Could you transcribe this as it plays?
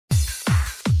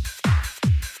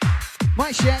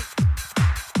Mic check.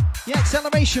 Yeah,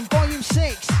 Acceleration, Volume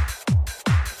 6.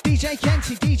 DJ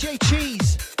Kenty, DJ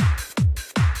Cheeze.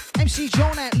 MC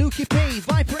Jonak, Lukey P,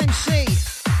 Viper MC.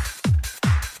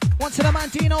 One to the man,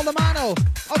 Dino Lamano.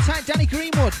 Outside, Danny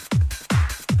Greenwood.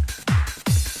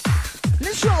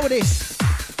 Let's roll with this.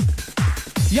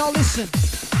 Y'all listen.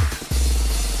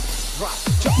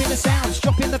 Drop in the sounds,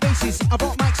 drop in the basses. I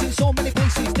brought mics in so many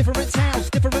places. Different towns,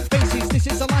 different faces. This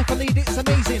is the life I lead, it's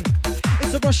amazing.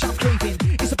 It's a rush I'm craving.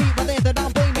 It's a beat right there that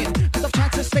I'm blaming. Cause I've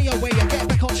tried to stay away and get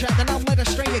back on track, then I'm led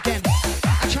astray again.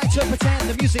 I try to pretend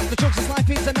the music, the drugs, this life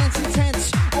is immense,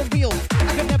 intense, unreal.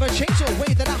 I can never change the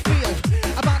way that I feel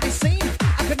about this scene.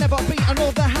 I could never be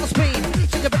another house bean.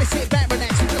 So you better sit back,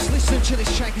 relax, and just listen to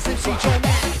this track. It's MC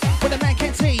Jonak with the man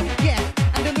Kenty, yeah,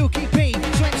 and the Lukey P.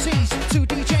 Two MCs, two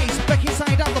DJs, back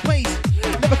inside out the place.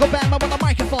 Lyrical band with a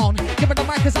microphone, give it the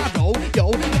mic as I roll. Yo,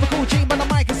 lyrical G with the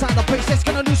mic inside the place. That's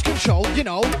gonna lose control, you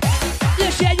know.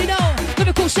 Yes, yeah, you know.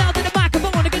 Lyrical sound in the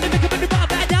microphone. I'm gonna make a bit of bar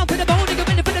back down for the bone. I'm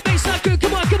gonna for the bass line crew.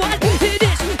 Come on, come on. Here it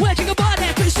is. Working a bar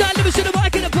there. Freestyle lyrics in the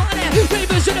mic in the bar there.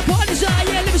 Ravers in the parties are.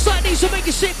 Yeah, lyrics like these will make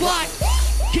you sick like.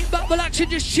 Keep back, relax and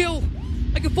just chill.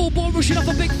 Like a full ball rushing off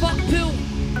a big fat pill.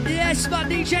 Yes, man,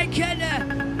 DJ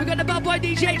Kenty. We got the bad boy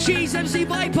DJ Cheeze, MC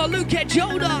Viper, Lukey,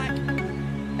 Jonak.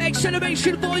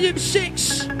 Acceleration Volume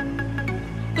 6.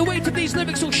 The weight of these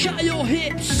lyrics will shatter your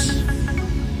hips.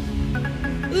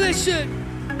 Listen.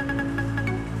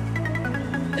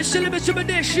 It's a limited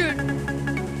edition.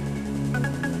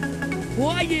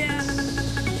 Why, yeah.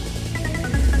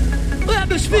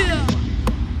 Atmosphere.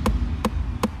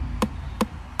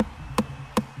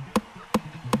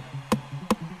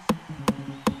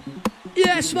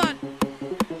 Yes, man.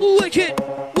 Wicked.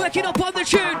 Working up on the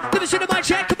tune. Lyrics in the mic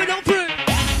check coming on through.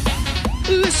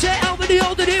 Let's set out with the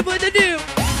old and in with the new.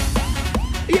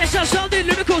 Yes, I'm sounding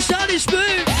lyrical, sounding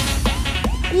smooth.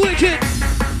 Wicked.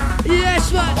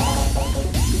 Yes, man.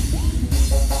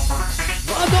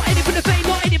 I'm not in it for the fame,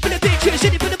 not in it for the pictures.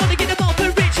 In it for the money, get them all for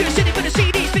riches. In it for the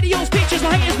CDs, videos, pictures.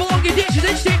 My haters belong in ditches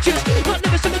and stitches. Not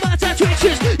never some of my time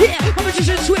twitches. Yeah, my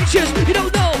magician switches. You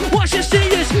don't know, watch the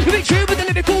serious. You ain't true with the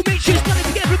lyrical mixtures. Putting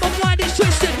together in my mind is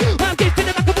twisted. I'm gifted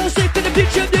the microphone, safe in the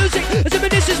picture of music. As a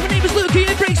reminiscence, my name is Lukey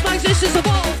and it brings my existence of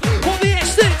all. On the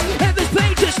extent, heaven's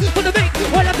pages. For the make,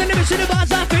 while I'm the lyrics in the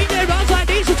bars, I think their arms like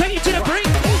these will take you to the brink.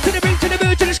 To the brink, to the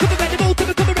mood, to the cover, the mold, to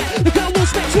the cover. The girl will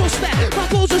spec, true spec. My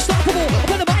flows unstoppable.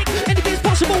 I'm on the mic, anything's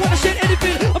possible. When I said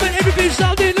anything, I meant everything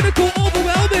sounding lyrical,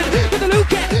 overwhelming. With the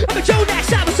Lukey, I'm a Jonak,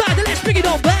 side by side, and let's bring it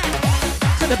on back.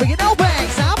 So they bring it all back.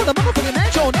 I'm with the motherfucking man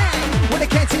Jonak. With the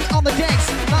Kenty on the decks.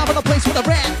 Live on the place with a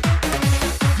rap.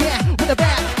 Yeah, with a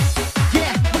rap.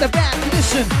 Yeah, with a rap.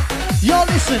 Listen, y'all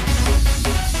listen.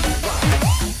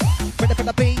 Ready for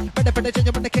the beat, ready for the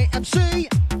ginger with the KMC.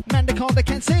 Man, they call the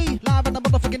Kenty. Live on the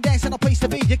motherfucking decks and a place to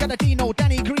be. You got a Dino,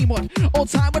 Danny Greenwood. All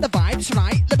time with the vibes,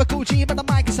 right? Lyrical G, but the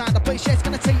mic inside the place. Yeah, it's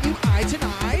gonna take you high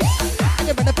tonight. And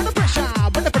you're ready for the pressure.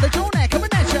 Ready for the Jonak coming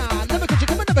at ya. Lyrical G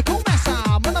coming, lyrical master.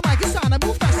 When the mic is on, I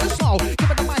move fast and slow.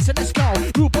 Give it the mic, so let's go.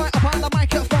 Group right up on the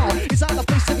microphone. It's on the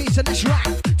place to be, so let's rock.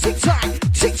 Tick tock,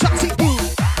 tick tock, tick boom.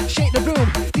 Shake the room.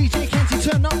 DJ Kenty,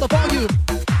 turn up the volume.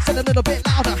 Send a little bit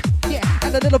louder. Yeah,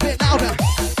 and a little bit louder.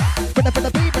 Ready for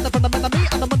the beat, ready for the melody.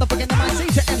 And the motherfucking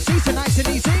MIC to MC, so nice and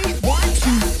easy. 1,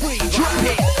 2, 3, drop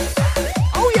it.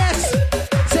 Oh yes,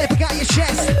 say pick out your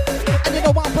chest. And you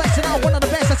know I'm blessed and I'm one of the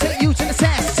best. I take you to the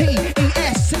test.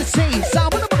 T-E-S to the T.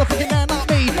 Sound with a motherfucking man like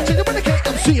me. So you wanna get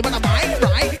MC when I'm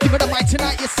right? Give it a mic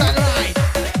tonight, you sound right.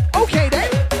 Okay then,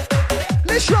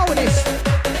 let's roll with this.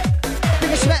 Big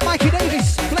respect Mikey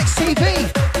Davis, Flex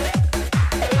TV.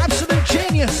 Absolute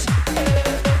genius.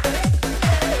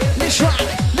 Let's try,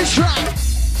 let's try.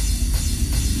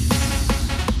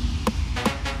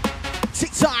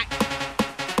 Tick tock.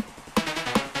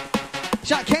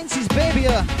 Shout Kenty's baby.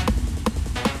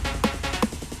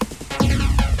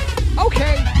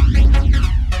 Okay.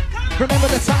 Remember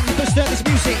the time you first heard this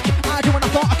music? I do when I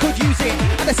thought I could use it.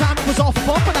 At the time it was all for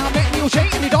fun, but I met Neil J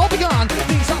and it all begun.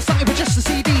 These aren't starting with just the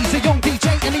CDs, a young DJ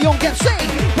and a young MC.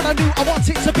 But I knew I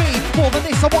wanted to be more than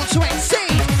this, I want to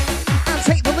exceed and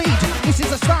take the lead. This is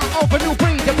the start of a new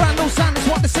breed. A brand new sound is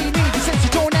what the scene needs. It's into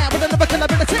drawn out with a lyrical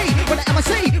ability. With the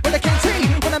MIC, with the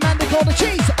Kenty, with a man they call the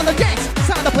Cheeze. On the decks,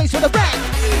 sound the place with a rap.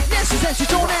 Yes, it's into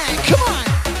drawn out. Come on.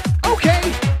 Okay.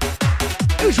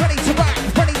 Who's ready to rock?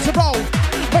 Ready to roll?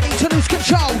 Ready to lose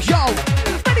control? Yo.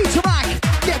 Ready to rock?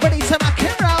 Get ready to rock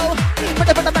and roll.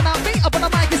 Ready for the man on me up on the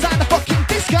mic is on the fucking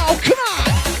disco. Come on.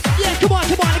 Yeah, come on,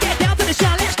 get down to the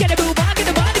sound. Let's get a move on, get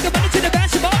the body, get ready to the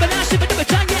dance. Bob and Ashton.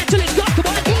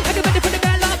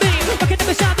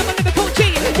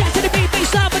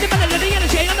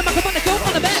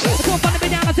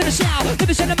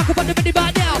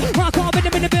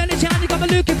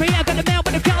 looking for you. I got the man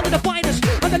with the crown and the finest.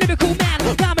 I'm the lyrical man,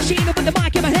 time machine with the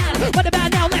mic in my hand. What about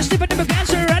now? Let's live in the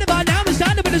cancer. Right about now, it's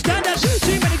time to put the standards.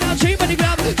 Too many grams, too many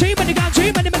grams, too many grams,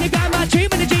 too many grams, too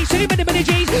many G's, too many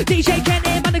G's. DJ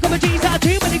Kenty, man, the G's are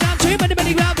too many grams, too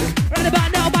many grams. Right about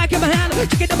now, mic in my hand.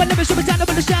 Checking out my lyrics, so it's time to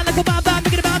put the standards.